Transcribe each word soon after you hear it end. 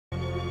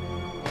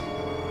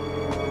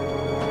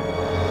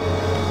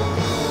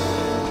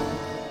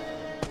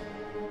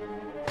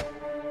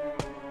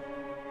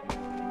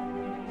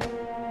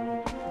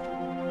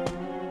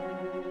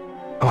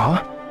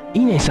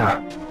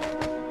Ine-san!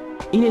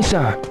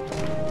 Ine-san!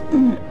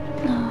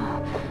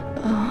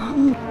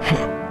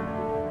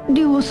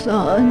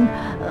 Ryo-san,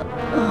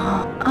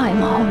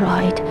 I'm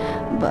alright,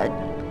 but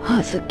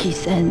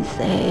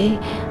Hazuki-sensei...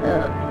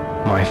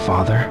 My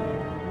father?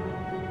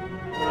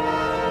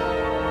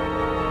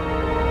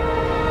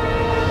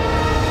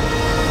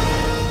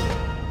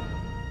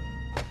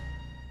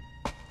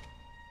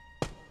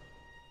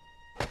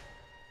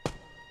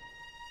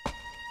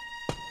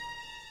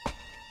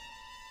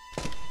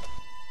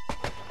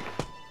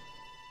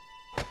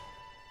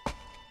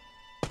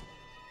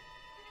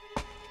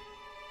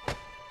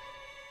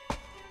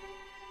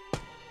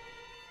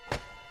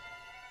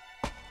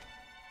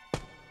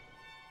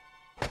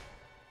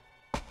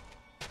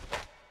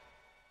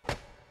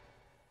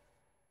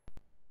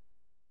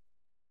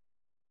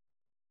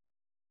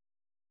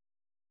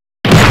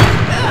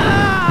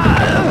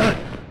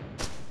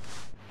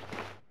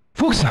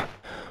 Fukusan!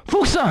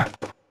 Fukusan!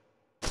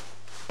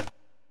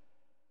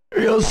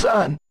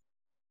 Ryo-san!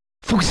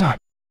 Fukusan!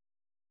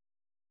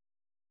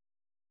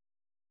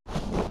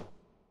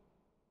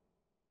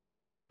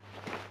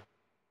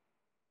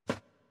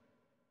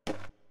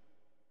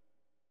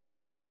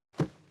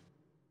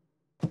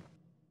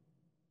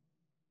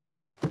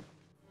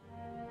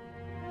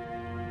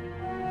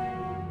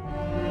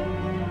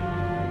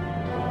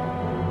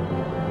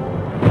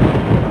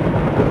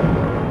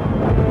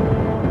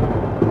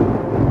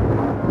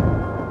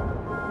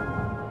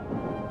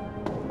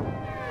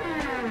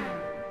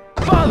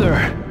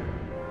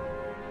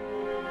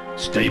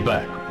 Stay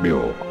back,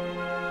 Mule.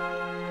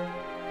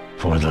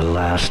 For the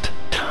last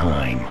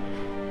time,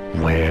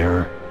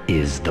 where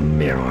is the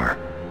mirror?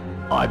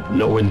 I've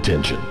no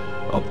intention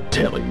of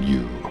telling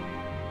you.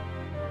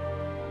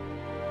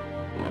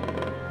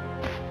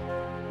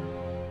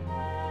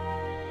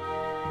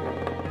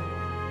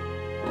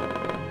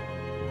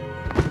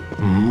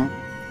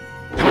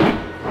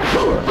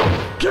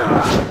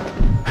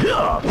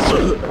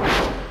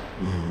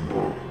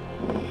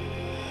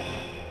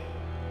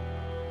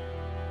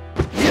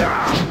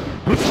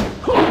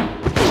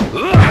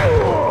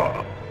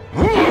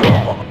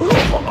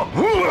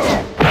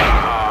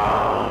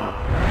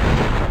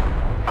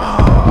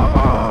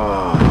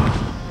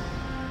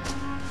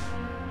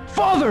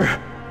 Father!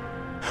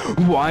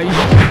 Why?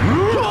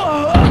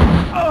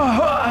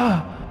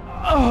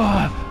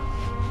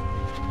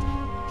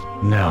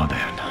 Now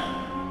then.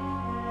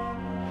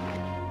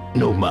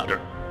 No matter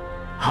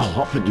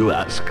how often you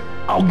ask,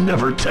 I'll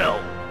never tell.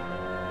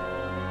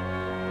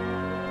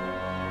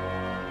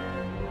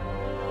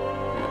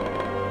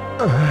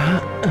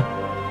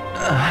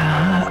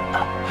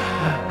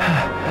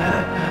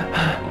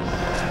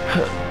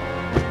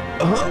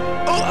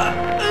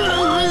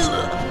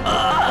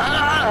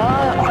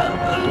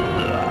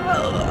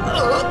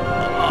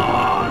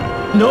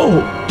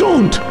 No,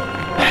 don't!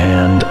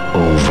 Hand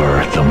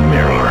over the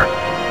mirror.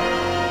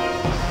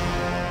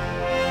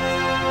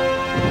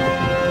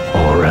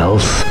 Or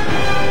else,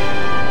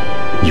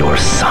 your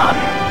son.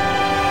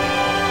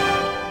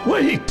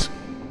 Wait!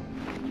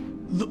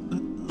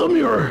 The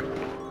mirror,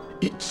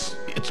 it's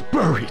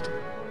buried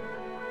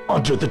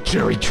under the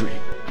cherry tree.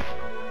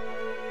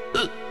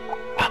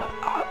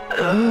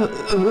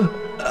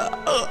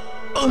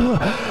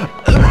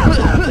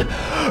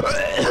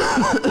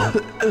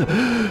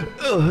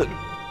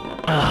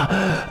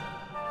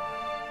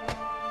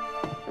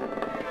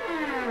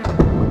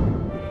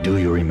 Do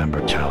you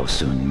remember Chao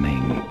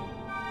Sun-Ming?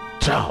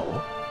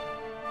 Chao?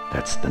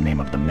 That's the name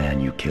of the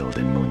man you killed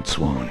in Moon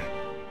Swoon.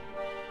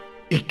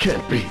 It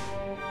can't be.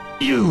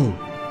 You!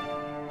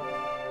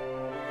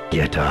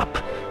 Get up.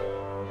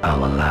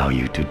 I'll allow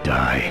you to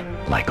die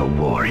like a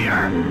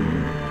warrior.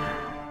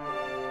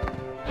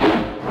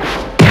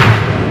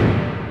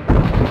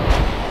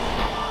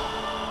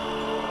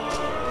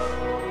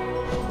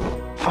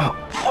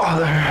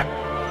 Father...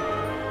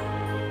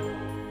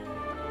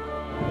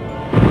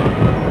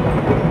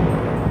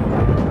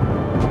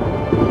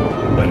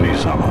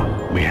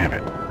 Lenny-sama, we have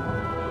it.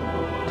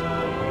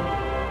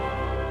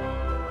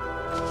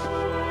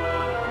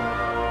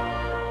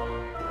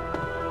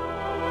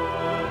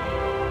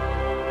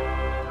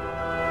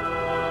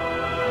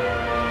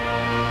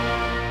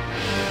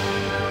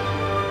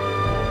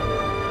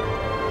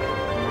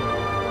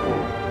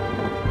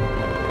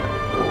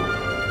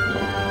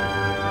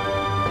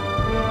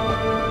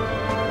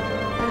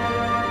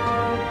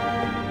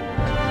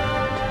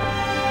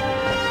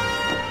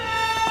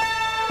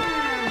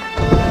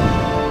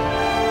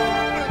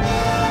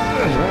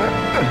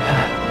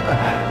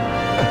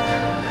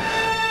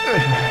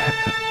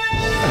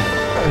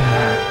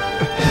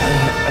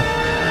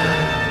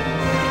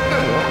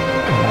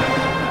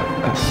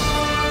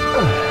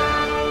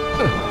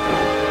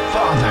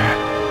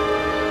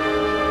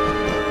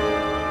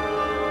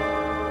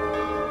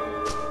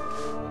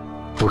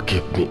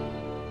 Forgive me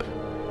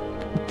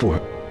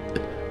for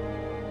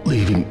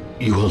leaving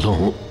you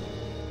alone.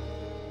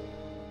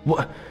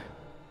 What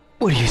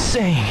are you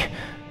saying?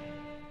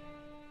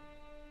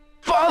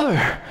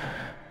 Father!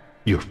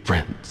 Your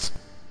friends.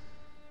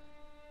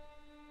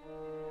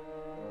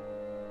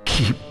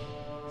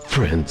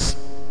 friends.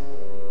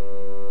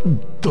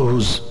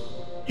 Those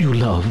you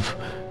love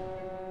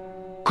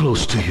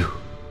close to you.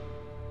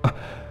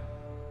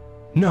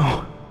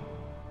 No.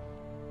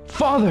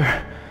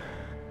 Father!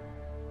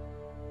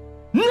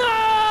 No!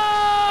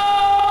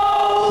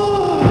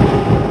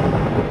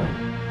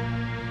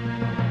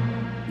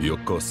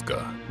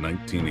 Yokosuka,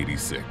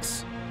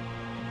 1986.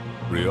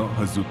 Ryo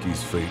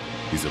Hazuki's fate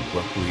is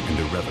abruptly and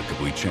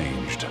irrevocably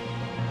changed.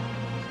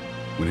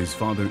 When his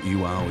father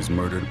Iwao is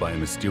murdered by a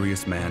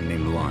mysterious man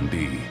named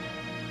Landi,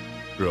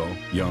 Ryo,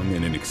 young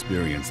and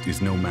inexperienced,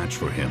 is no match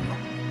for him.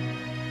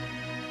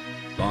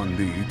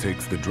 Landi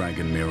takes the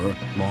dragon mirror,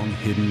 long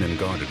hidden and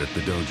guarded at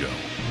the dojo.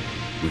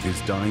 With his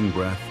dying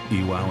breath,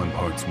 Iwao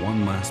imparts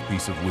one last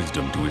piece of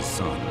wisdom to his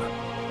son.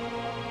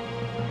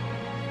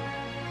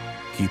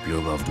 Keep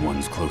your loved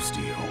ones close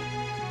to you.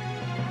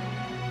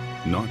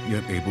 Not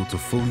yet able to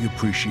fully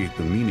appreciate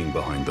the meaning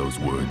behind those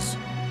words,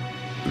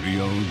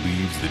 Ryo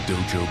leaves the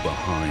dojo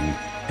behind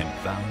and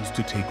vows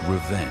to take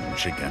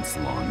revenge against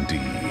Landi.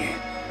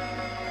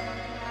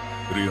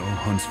 Ryo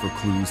hunts for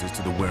clues as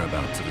to the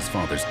whereabouts of his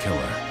father's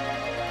killer.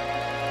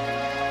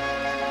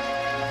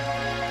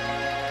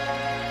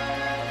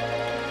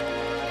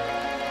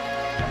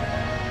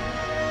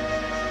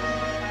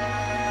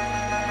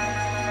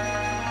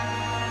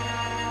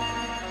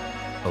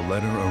 A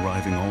letter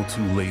arriving all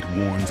too late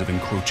warns of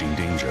encroaching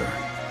danger.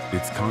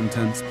 Its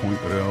contents point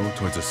Ryo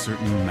towards a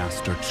certain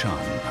Master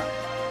Chan,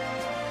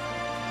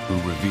 who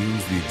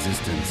reveals the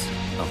existence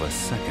of a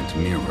second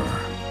mirror.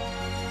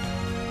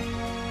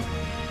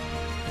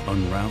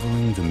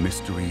 Unraveling the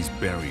mysteries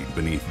buried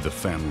beneath the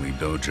family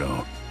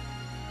dojo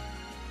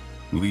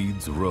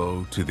leads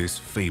Ryo to this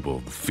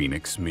fabled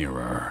Phoenix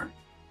mirror.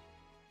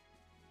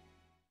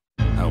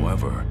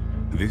 However,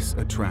 this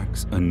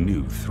attracts a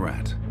new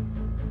threat.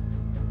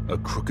 A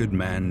crooked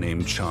man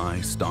named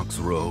Chai stalks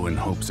Ryo in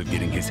hopes of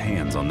getting his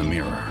hands on the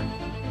mirror.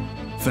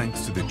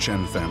 Thanks to the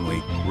Chen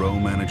family, Ryo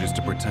manages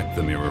to protect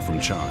the mirror from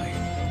Chai.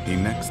 He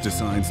next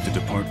decides to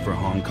depart for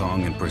Hong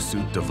Kong in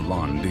pursuit of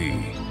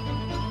Landi.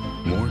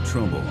 More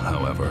trouble,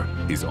 however,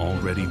 is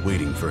already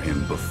waiting for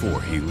him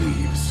before he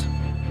leaves.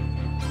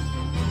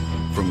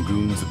 From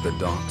goons at the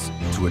docks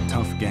to a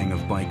tough gang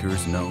of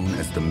bikers known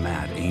as the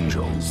Mad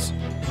Angels.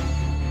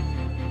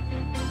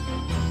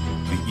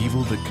 The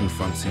evil that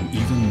confronts him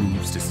even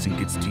moves to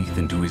sink its teeth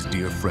into his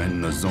dear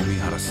friend Nozomi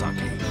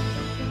Arasaki.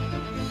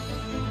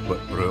 But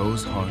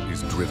Ryo's heart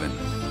is driven,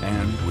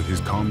 and with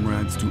his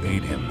comrades to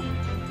aid him,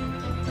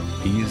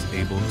 he is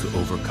able to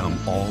overcome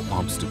all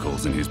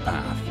obstacles in his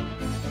path.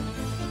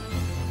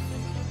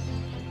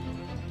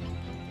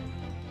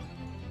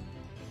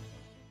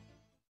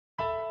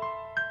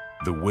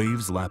 The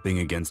waves lapping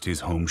against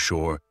his home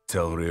shore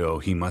tell Ryo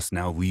he must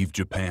now leave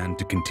Japan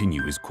to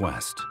continue his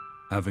quest.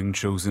 Having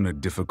chosen a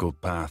difficult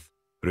path,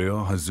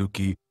 Ryo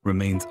Hazuki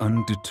remains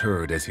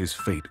undeterred as his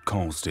fate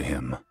calls to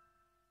him.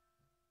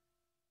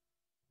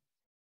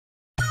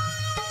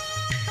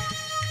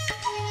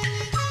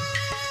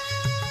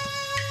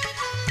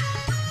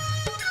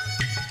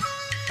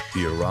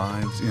 He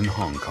arrives in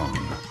Hong Kong.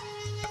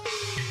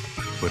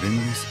 But in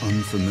this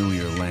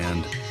unfamiliar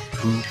land,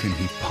 who can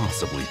he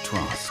possibly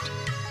trust?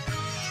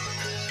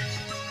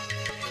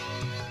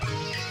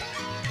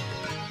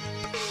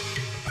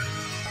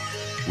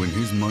 When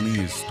his money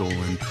is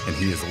stolen and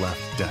he is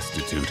left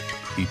destitute,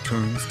 he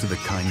turns to the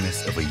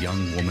kindness of a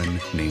young woman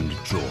named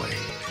Joy.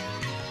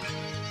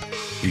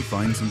 He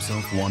finds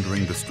himself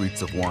wandering the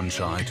streets of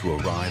Wanchai to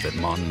arrive at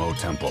Monmo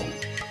Temple.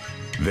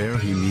 There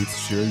he meets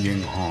Shi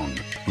Ying Hong,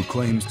 who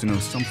claims to know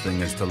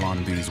something as to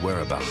Landi's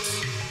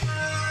whereabouts.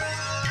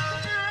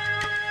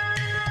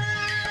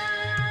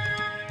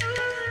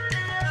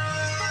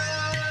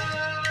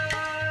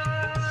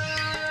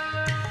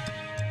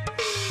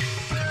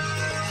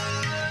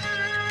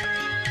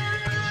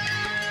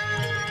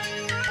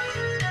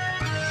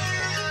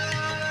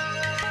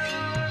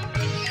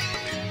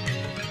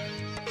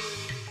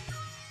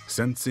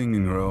 Sensing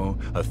in Ryo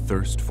a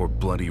thirst for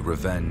bloody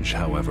revenge,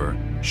 however,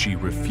 she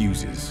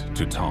refuses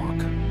to talk.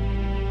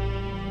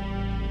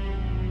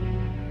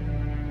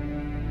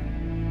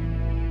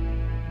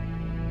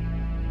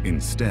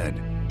 Instead,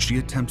 she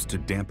attempts to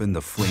dampen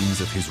the flames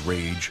of his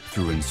rage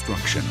through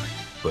instruction,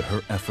 but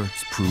her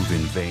efforts prove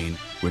in vain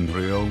when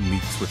Ryo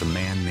meets with a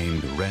man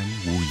named Ren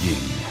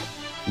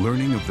Wu-ying.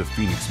 Learning of the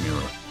Phoenix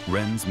Mirror,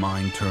 Ren's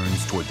mind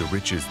turns toward the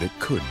riches that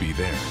could be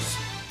theirs.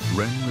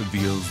 Ren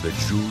reveals that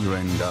Zhu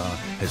Renda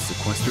has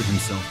sequestered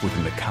himself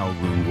within the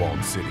Kowloon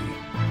walled city.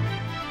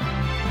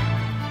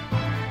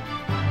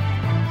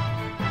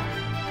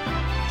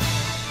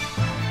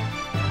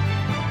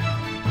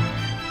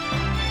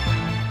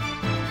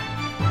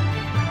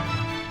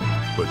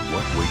 But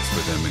what waits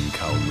for them in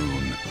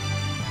Kowloon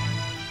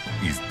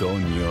is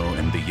Donyo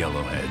and the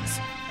Yellowheads,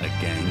 a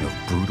gang of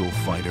brutal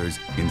fighters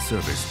in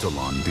service to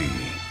Landi.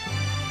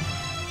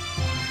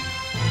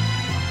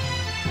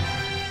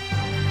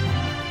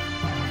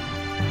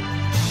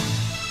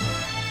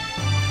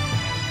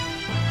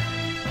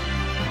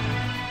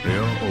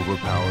 Ryo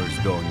overpowers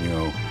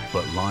Donyo,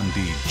 but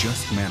Landi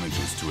just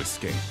manages to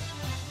escape.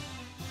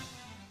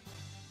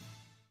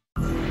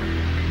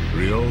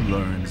 Ryo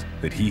learns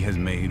that he has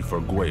made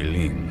for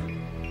Guilin.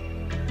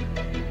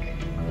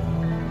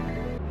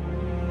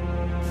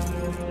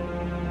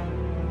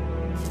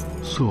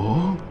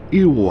 So,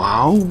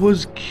 Iwao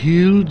was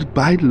killed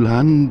by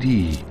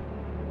Landi.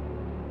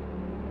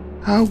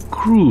 How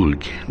cruel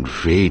can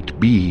fate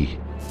be?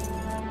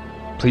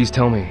 Please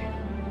tell me,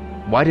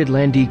 why did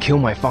Landi kill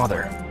my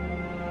father?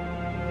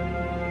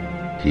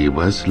 He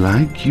was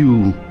like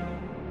you.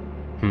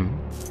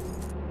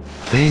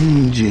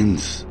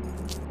 Vengeance.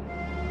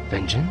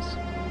 Vengeance?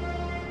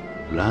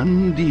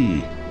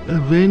 Landi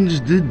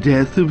avenged the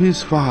death of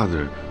his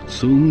father,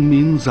 Sun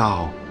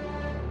Minzao.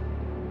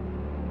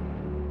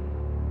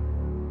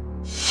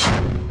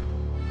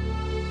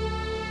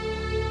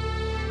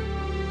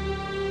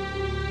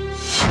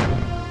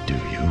 Do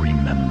you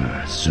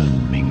remember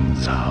Sun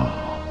Mingzao?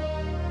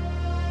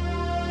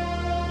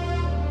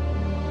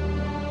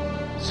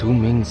 Su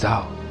Ming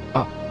Zhao.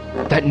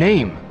 That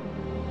name!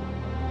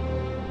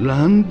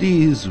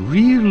 Landi's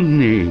real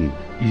name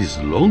is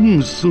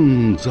Long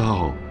Sun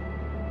Zhao.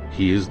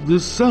 He is the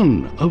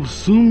son of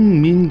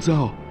Sun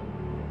Mingzao.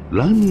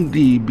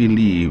 Landi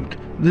believed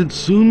that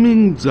Sun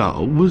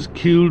Mingzao was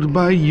killed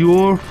by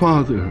your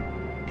father,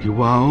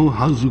 Iwao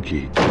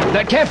Hazuki.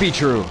 That can't be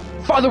true!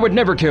 Father would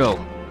never kill!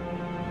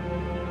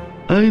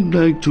 I'd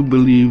like to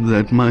believe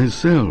that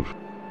myself,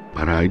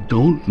 but I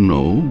don't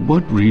know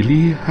what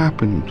really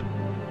happened.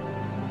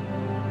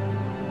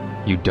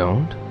 You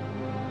don't?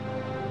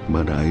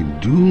 But I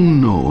do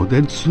know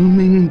that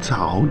Suming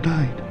Zhao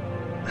died,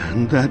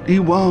 and that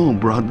Iwao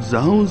brought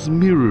Zhao's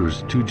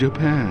mirrors to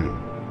Japan.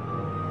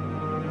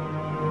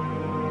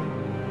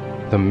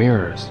 The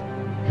mirrors.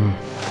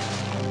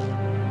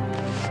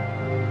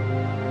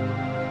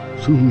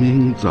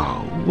 Suming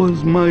Zhao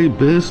was my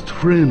best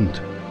friend.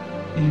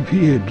 If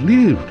he had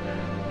lived,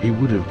 he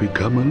would have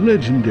become a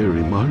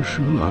legendary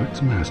martial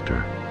arts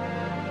master.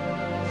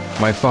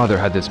 My father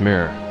had this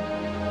mirror.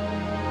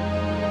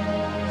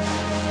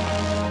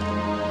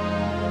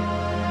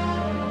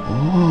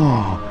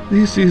 Oh,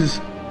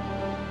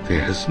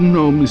 there's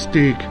no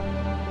mistake.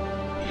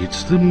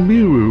 It's the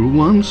mirror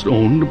once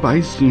owned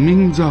by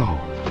Suming Zhao.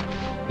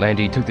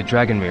 Landi took the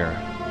dragon mirror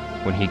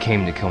when he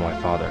came to kill my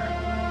father.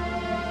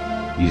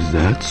 Is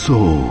that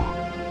so?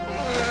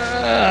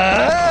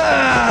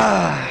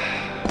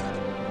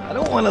 I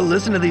don't want to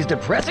listen to these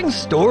depressing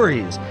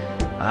stories.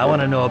 I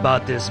want to know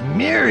about this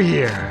mirror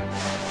here.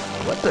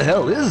 What the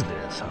hell is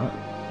this, huh?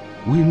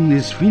 When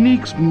this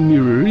phoenix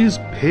mirror is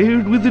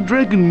paired with the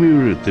dragon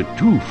mirror, the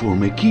two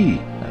form a key.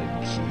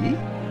 A key?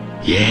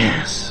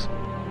 Yes.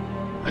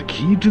 A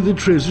key to the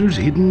treasures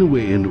hidden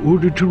away in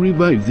order to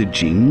revive the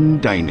Jin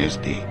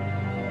dynasty.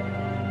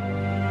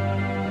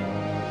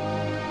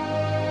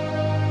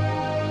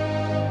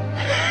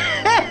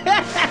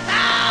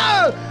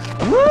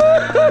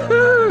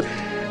 Woo-hoo-hoo!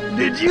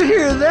 Did you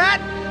hear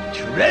that?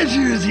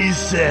 Treasures, he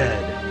said.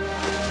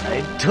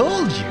 I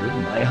told you,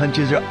 my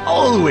hunches are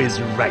always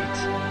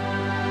right.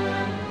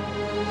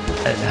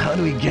 And how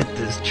do we get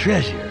this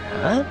treasure,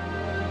 huh?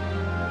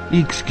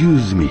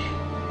 Excuse me.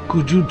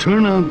 Could you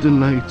turn out the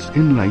lights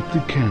and light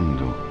the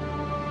candle?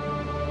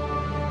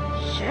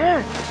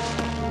 Sure.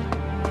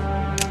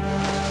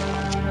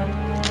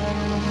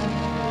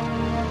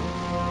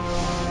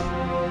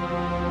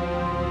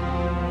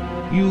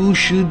 You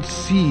should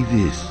see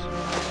this.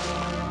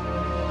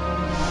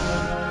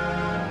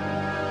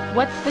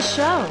 What's the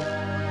show?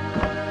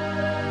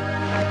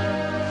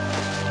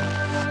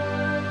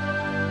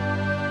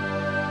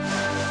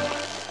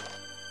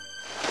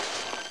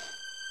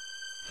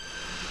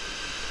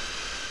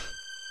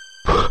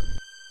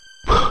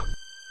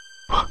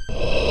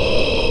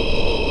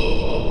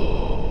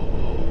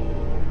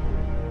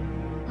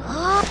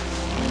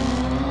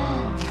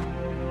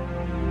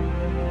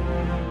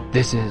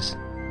 This is...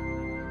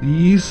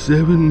 These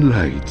 7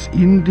 lights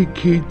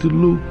indicate the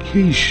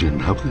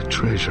location of the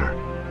treasure.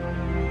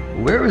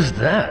 Where is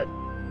that?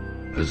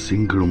 A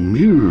single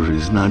mirror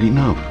is not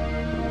enough.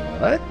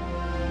 What?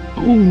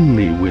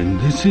 Only when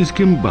this is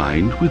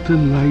combined with the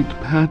light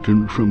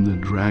pattern from the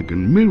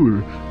dragon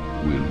mirror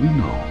will we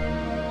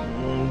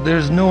know.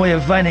 There's no way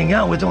of finding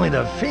out with only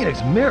the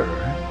Phoenix mirror.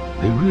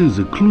 There is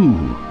a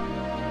clue.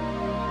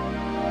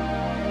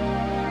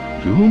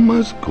 You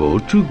must go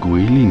to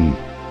Guilin.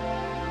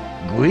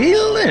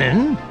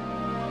 Guilin?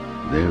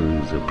 There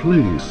is a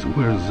place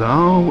where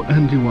Zhao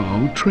and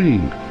Iwao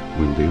trained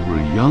when they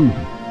were young.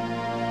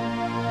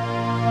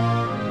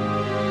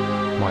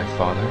 my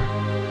father?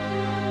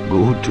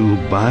 Go to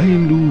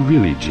Bailu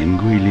village in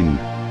Guilin.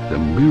 The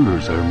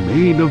mirrors are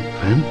made of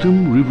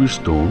phantom river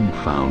stone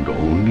found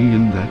only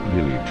in that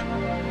village.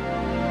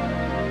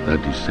 The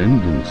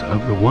descendants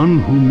of the one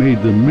who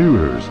made the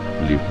mirrors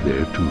live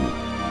there too.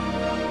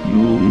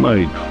 You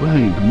might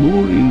find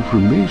more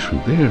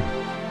information there.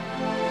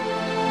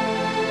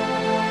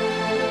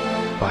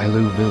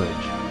 Bailu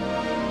village.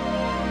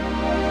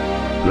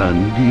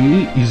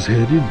 Landi is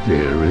headed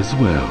there as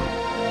well.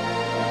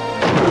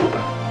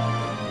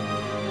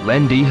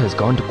 Landi has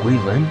gone to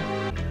Guilin?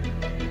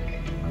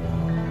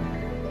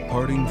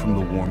 Departing from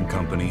the warm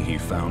company he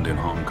found in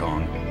Hong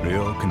Kong,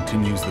 Ryo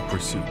continues the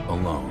pursuit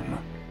alone.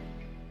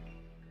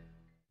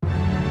 In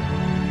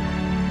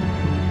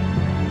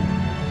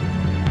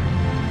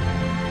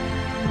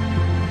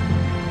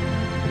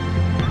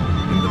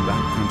the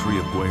backcountry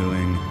of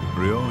Guilin,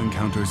 Ryo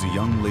encounters a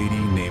young lady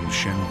named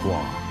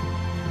Shenmue.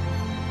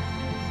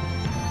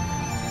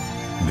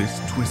 This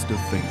twist of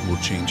fate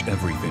will change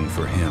everything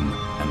for him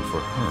and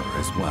for her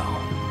as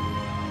well.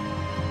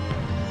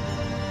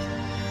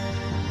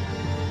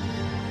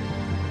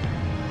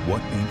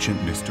 What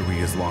ancient mystery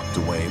is locked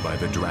away by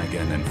the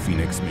dragon and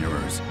phoenix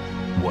mirrors?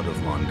 What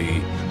of Lan Di,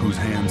 whose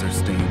hands are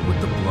stained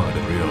with the blood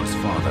of Ryo's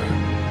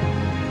father?